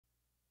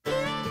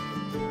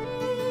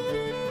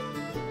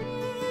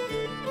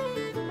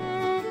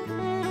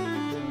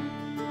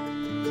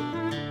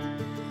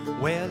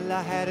Well,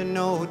 I had an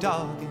old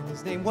dog and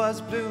his name was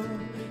Blue.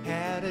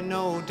 Had an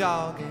old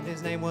dog and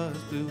his name was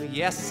Blue.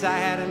 Yes, I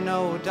had an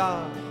old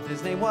dog and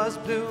his name was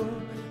Blue.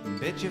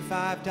 Bet you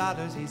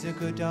 $5 he's a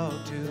good dog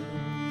too.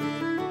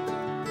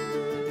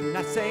 And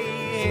I say,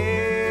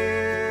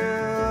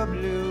 here,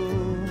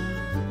 Blue,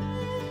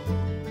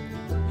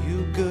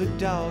 you good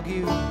dog,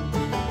 you.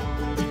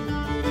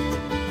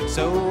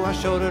 So I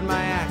shouldered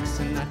my axe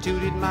and I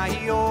tooted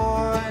my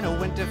oar, and I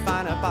went to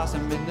find a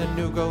possum in the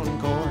new golden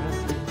corn.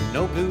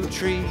 No blue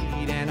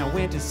treed, and I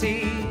went to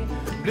see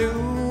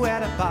Blue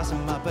at a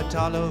possum up a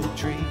tall oak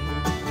tree.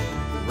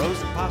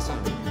 Roast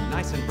possum,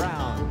 nice and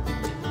brown,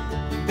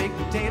 baked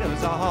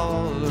potatoes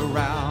all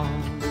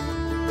around.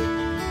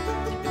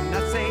 And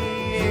I say,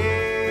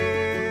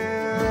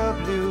 here,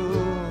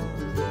 Blue,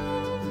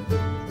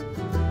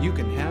 you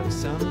can have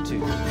some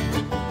too.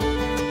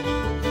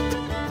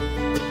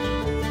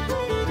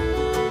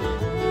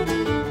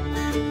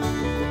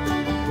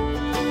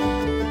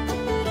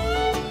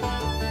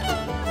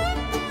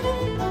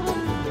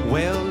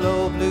 Well,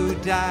 old Blue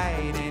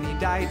died, and he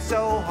died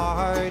so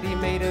hard, he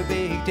made a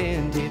big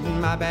dent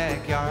in my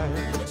backyard.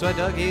 So I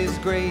dug his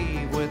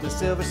grave with a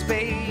silver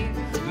spade,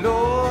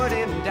 lowered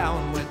him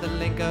down with a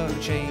link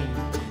of chain,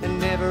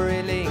 and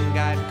every link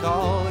I'd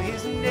call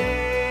his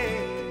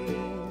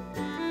name.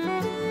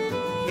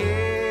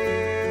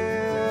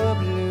 Here,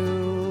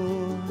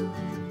 Blue,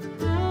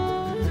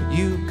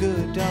 you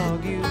good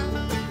dog, you.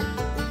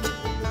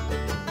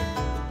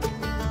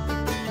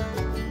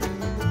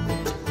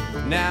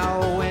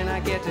 Now when I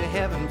get to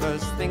heaven,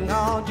 first thing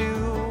I'll do.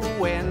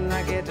 When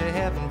I get to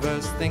heaven,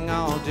 first thing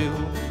I'll do.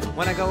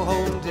 When I go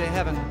home to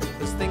heaven,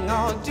 first thing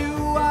I'll do,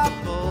 I'll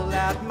pull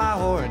out my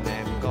horn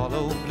and call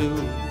old Blue.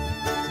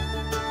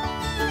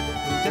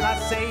 Till I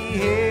say,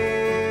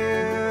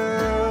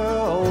 here,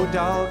 old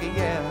doggy,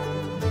 yeah,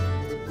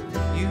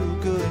 you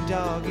good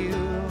dog, you.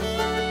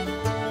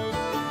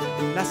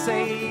 And I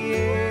say,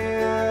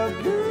 yeah,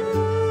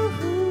 Blue,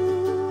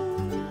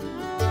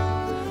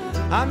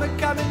 I'm a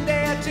coming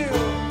there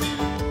too.